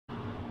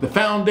The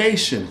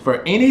foundation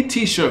for any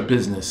t-shirt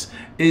business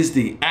is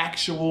the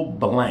actual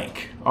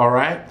blank, all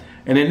right?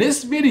 And in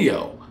this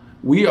video,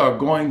 we are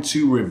going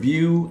to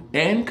review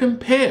and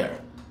compare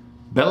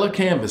Bella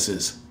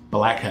Canvas's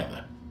Black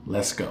Heather.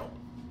 Let's go.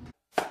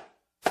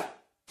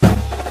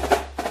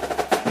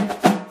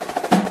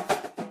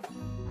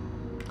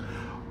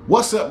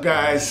 What's up,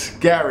 guys?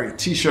 Gary,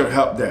 T-Shirt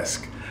Help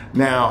Desk.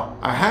 Now,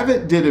 I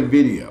haven't did a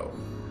video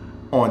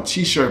on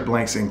t-shirt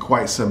blanks in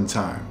quite some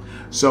time.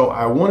 So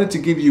I wanted to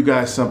give you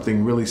guys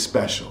something really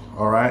special,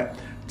 all right?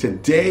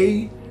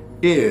 Today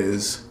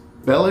is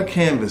Bella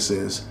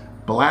Canvas's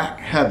Black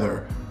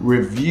Heather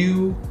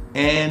review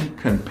and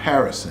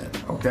comparison,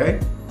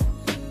 okay?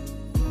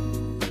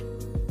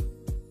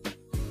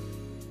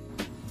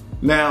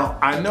 Now,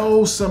 I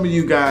know some of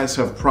you guys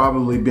have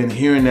probably been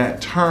hearing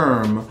that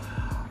term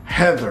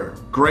heather,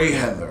 gray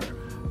heather,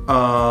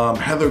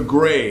 heather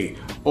gray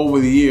over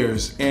the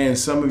years, and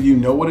some of you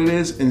know what it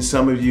is and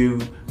some of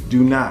you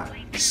do not.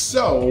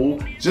 So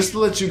just to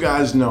let you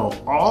guys know,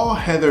 all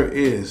heather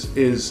is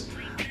it's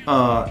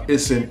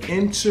an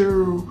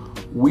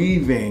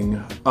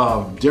interweaving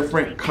of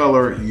different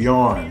color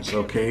yarns,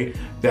 okay,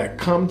 that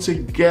come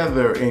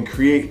together and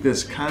create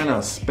this kind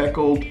of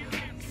speckled,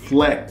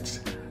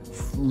 flecked,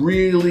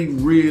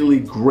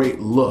 really great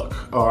look,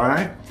 all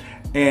right?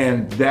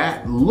 And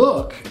that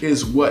look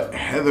is what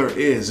heather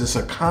is. It's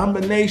a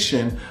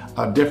combination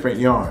of different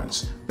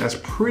yarns. That's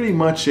pretty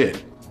much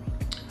it.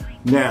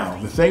 Now,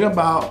 the thing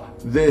about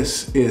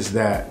this is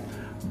that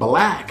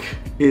black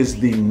is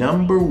the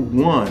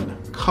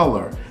 #1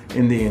 color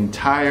in the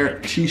entire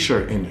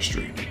t-shirt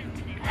industry.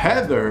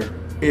 Heather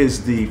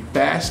is the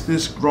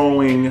fastest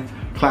growing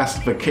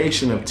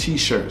classification of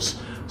t-shirts.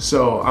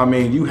 So, I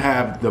mean, you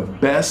have the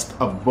best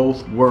of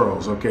both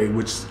worlds, okay,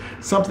 which is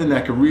something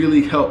that could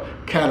really help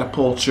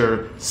catapult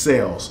your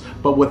sales.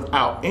 But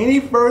without any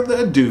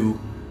further ado,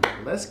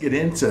 let's get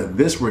into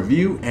this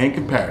review and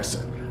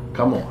comparison.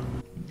 Come on.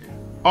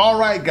 All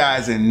right,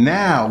 guys, and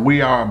now we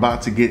are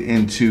about to get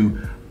into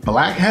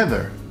Black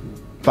Heather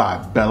by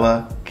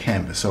Bella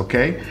Canvas,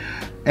 okay?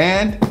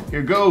 And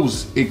here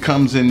goes. It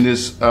comes in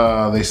this,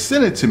 they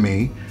sent it to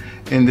me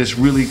in this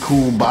really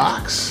cool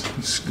box.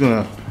 Just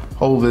gonna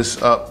hold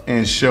this up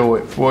and show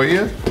it for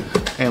you.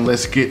 And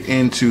let's get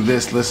into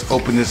this. Let's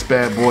open this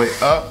bad boy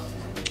up.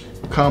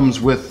 Comes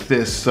with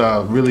this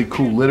really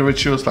cool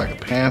literature. It's like a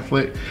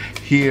pamphlet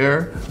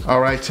here.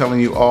 All right, telling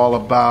you all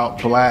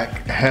about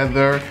Black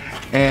Heather.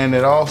 And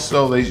it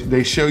also,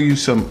 they show you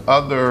some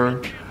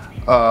other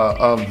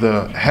of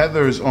the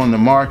heathers on the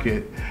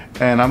market.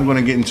 And I'm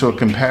gonna get into a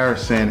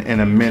comparison in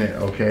a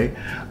minute, okay?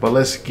 But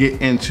let's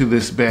get into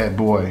this bad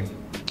boy.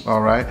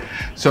 All right,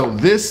 so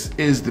this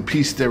is the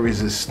piece de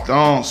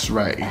resistance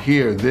right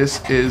here. This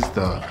is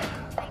the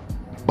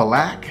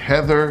Black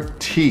Heather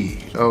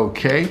tee,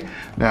 okay?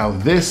 Now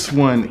this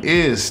one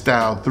is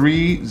style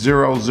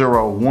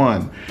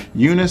 3001,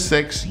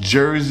 unisex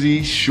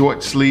jersey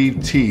short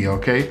sleeve tee,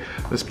 okay?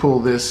 Let's pull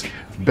this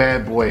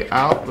bad boy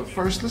out, but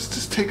first let's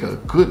just take a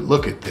good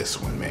look at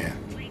this one, man.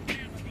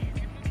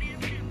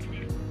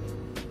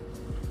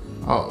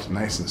 Oh, it's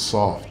nice and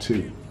soft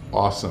too,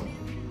 awesome.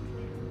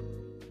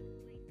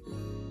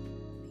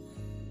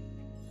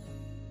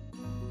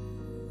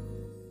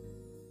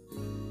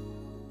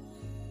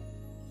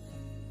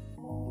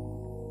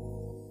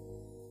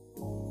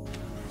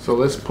 So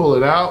let's pull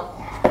it out.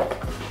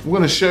 I'm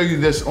gonna show you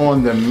this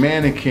on the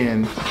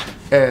mannequin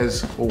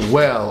as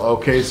well,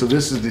 okay? So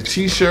this is the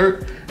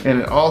t-shirt,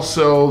 and they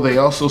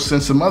also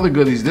sent some other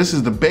goodies. This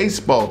is the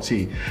baseball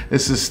tee.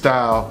 This is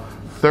style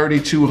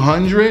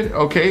 3200,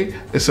 okay?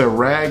 It's a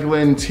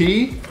raglan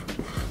tee.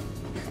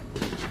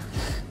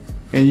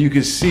 And you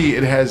can see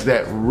it has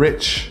that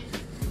rich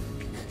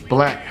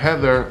black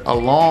heather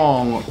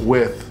along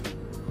with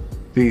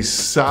these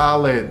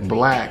solid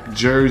black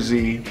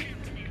jersey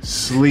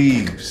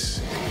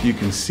sleeves. You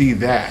can see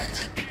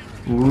that.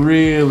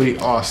 Really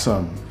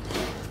awesome.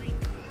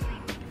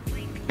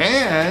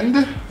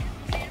 And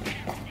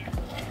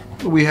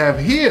what we have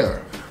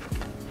here,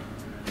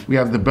 we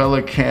have the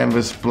Bella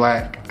Canvas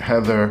Black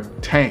Heather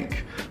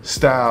tank,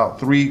 style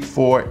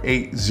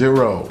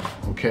 3480,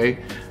 okay?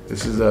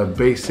 This is a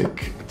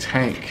basic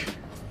tank.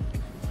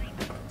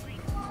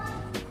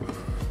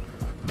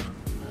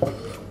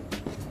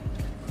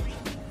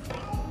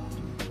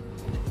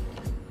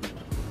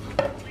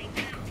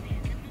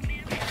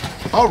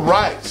 All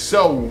right,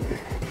 so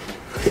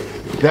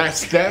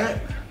that's that.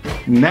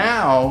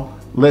 Now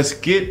let's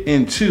get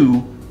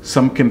into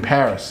some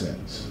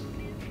comparisons.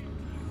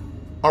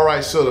 All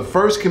right, so the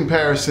first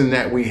comparison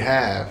that we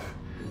have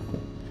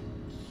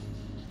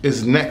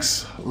is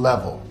next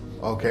level,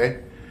 okay?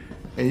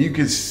 And you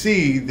can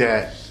see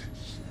that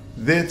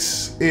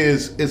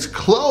it's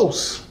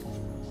close.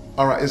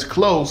 All right, it's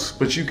close,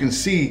 but you can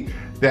see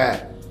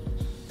that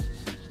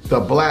the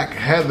Black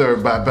Heather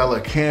by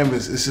Bella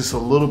Canvas is just a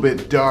little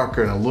bit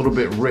darker and a little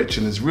bit rich,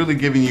 and it's really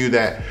giving you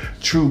that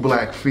true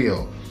black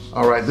feel.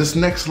 All right, this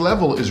next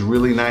level is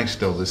really nice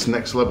though. This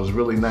next level is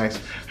really nice.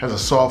 Has a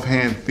soft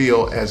hand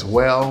feel as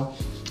well.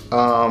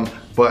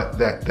 but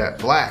that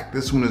black,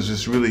 this one is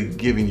just really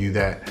giving you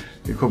that.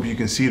 I hope you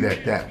can see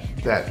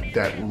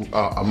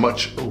a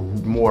much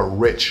more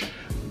rich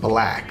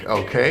black,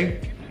 okay?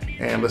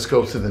 And let's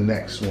go to the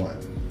next one.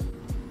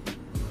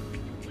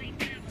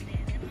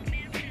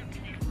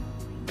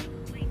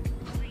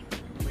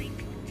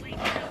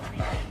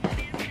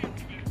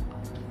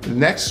 The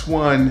next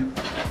one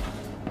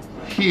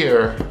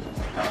here,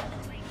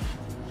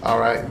 all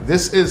right,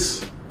 this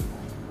is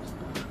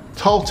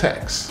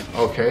Toltex,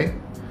 okay?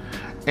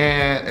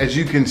 And as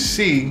you can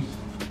see,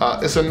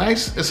 it's a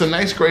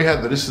nice gray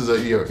heather. This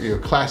is your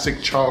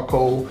classic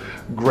charcoal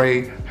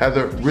gray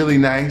heather, really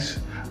nice.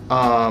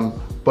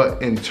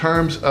 But in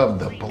terms of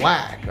the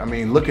black, I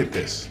mean, look at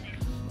this,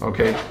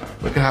 okay?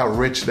 Look at how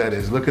rich that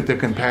is. Look at the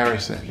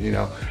comparison, you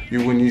know.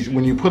 When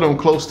you put them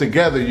close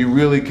together, you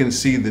really can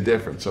see the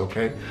difference,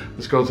 okay?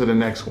 Let's go to the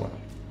next one.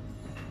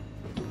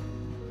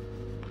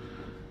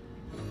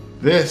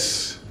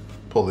 This,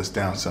 pull this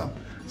down some.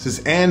 This is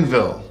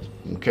Anvil,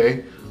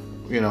 okay?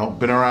 You know,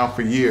 been around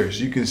for years.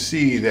 You can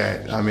see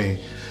that, I mean,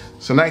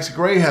 it's a nice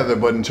gray heather,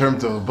 but in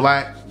terms of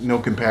black, no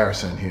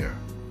comparison here.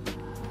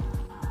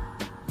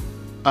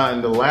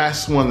 And the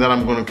last one that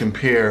I'm gonna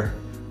compare,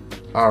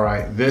 all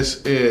right,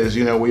 this is,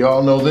 you know, we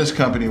all know this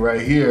company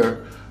right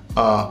here,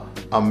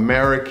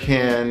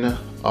 American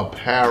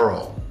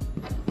Apparel,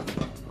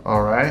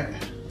 all right?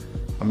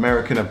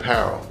 American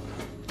Apparel,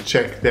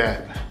 check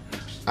that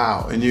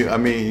out. And I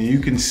mean, you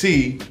can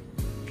see,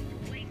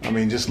 I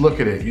mean, just look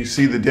at it. You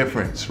see the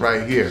difference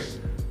right here.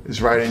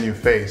 It's right in your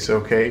face,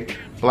 okay?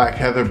 Black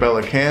Heather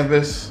Bella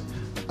Canvas,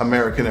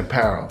 American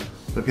Apparel.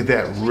 Look at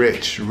that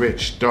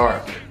rich,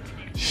 dark,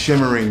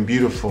 shimmering,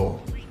 beautiful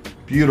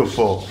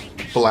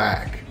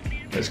black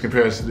as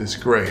compared to this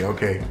gray,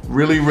 okay?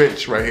 Really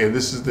rich right here.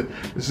 This is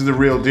the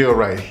real deal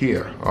right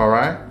here, all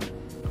right?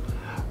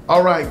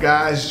 All right,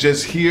 guys,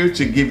 just here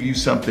to give you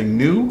something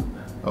new,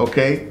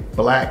 okay?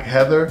 Black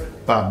Heather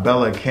by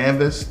Bella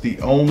Canvas, the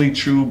only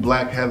true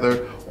black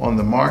heather on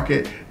the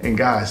market. And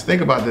guys,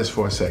 think about this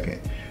for a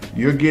second.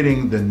 You're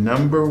getting the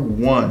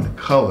 #1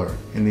 color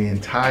in the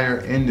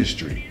entire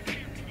industry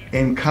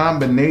in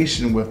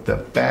combination with the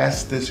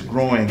fastest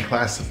growing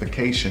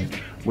classification,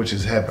 which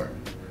is heather.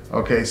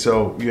 Okay,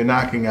 so you're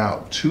knocking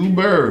out 2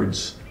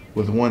 birds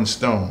with 1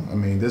 stone. I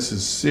mean, this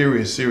is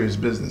serious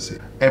business here.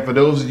 And for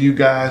those of you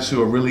guys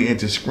who are really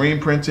into screen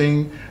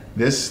printing,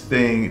 this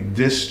thing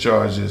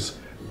discharges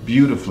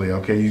beautifully,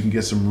 okay? You can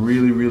get some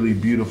really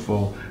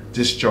beautiful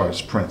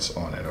discharge prints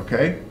on it,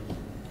 okay?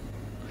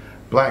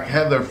 Black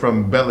Heather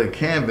from Bella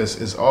Canvas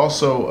is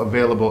also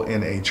available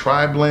in a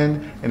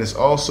tri-blend, and it's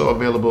also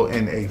available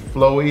in a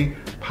flowy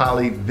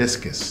poly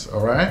viscous,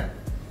 all right?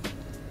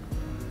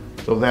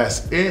 So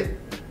that's it,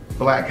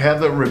 Black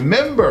Heather.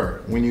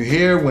 Remember,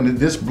 when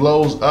this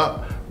blows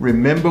up,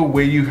 remember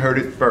where you heard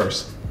it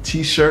first.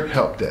 T-shirt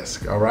help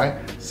desk, all right?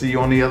 See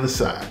you on the other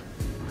side.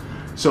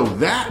 So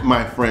that,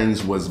 my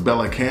friends, was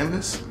Bella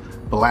Canvas,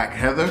 Black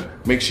Heather.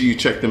 Make sure you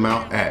check them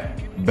out at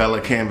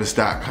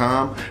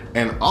bellacanvas.com.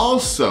 And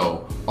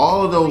also,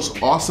 all of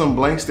those awesome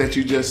blanks that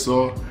you just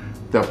saw,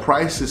 the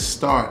prices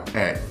start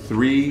at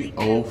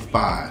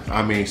 $305.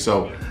 I mean,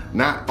 so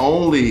not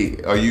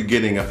only are you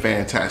getting a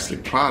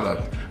fantastic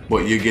product,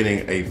 but you're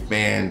getting a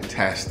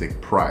fantastic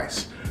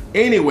price.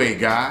 Anyway,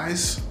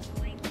 guys,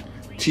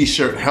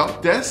 T-shirt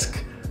help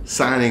desk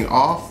signing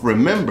off.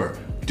 Remember,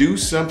 do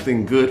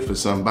something good for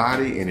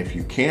somebody, and if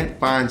you can't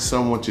find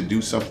someone to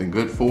do something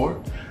good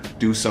for,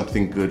 do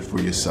something good for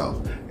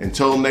yourself.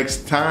 Until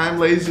next time,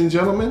 ladies and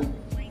gentlemen,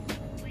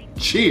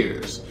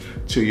 cheers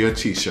to your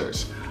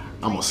T-shirts.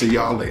 I'm gonna see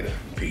y'all later.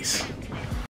 Peace.